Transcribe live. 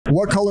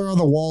What color are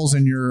the walls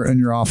in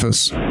your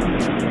office?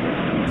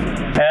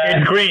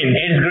 It's green.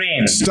 It's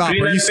green. Stop.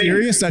 Green Are you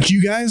serious? That's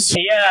you guys?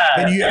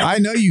 Yeah. I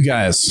know you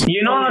guys.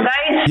 You know the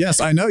guys?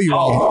 Yes, I know you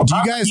all. Do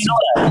you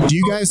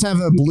guys have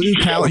a blue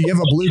calendar? You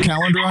have a blue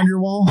calendar on your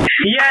wall?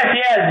 Yes,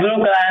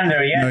 blue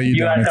calendar. Yes, No,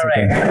 you are don't. It's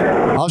correct.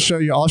 okay. I'll show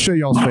y'all's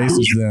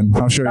faces then.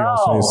 I'll show you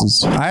all's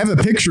faces. I have a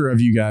picture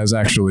of you guys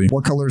actually.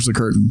 What color is the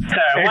curtain? Sir,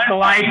 it's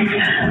white.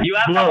 You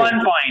have the 1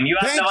 point. You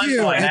have the 1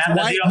 point. It's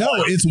white. No,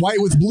 it's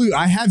white with blue.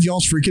 I have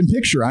y'all's freaking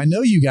picture. I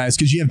know you guys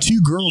because you have 2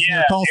 girls in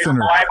the call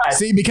center.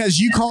 See, because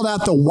you called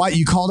out the white.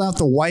 You called out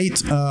the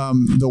white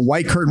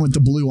curtain with the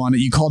blue on it.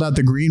 You called out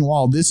the green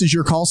wall. This is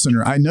your call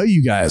center. I know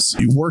you guys.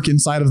 You work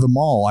inside of the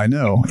mall. I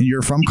know.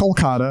 You're from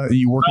Kolkata. And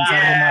you work inside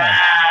of the mall.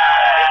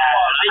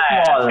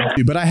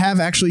 But I have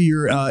actually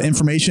your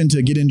information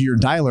to get into your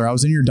dialer. I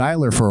was in your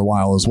dialer for a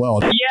while as well.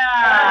 Yeah.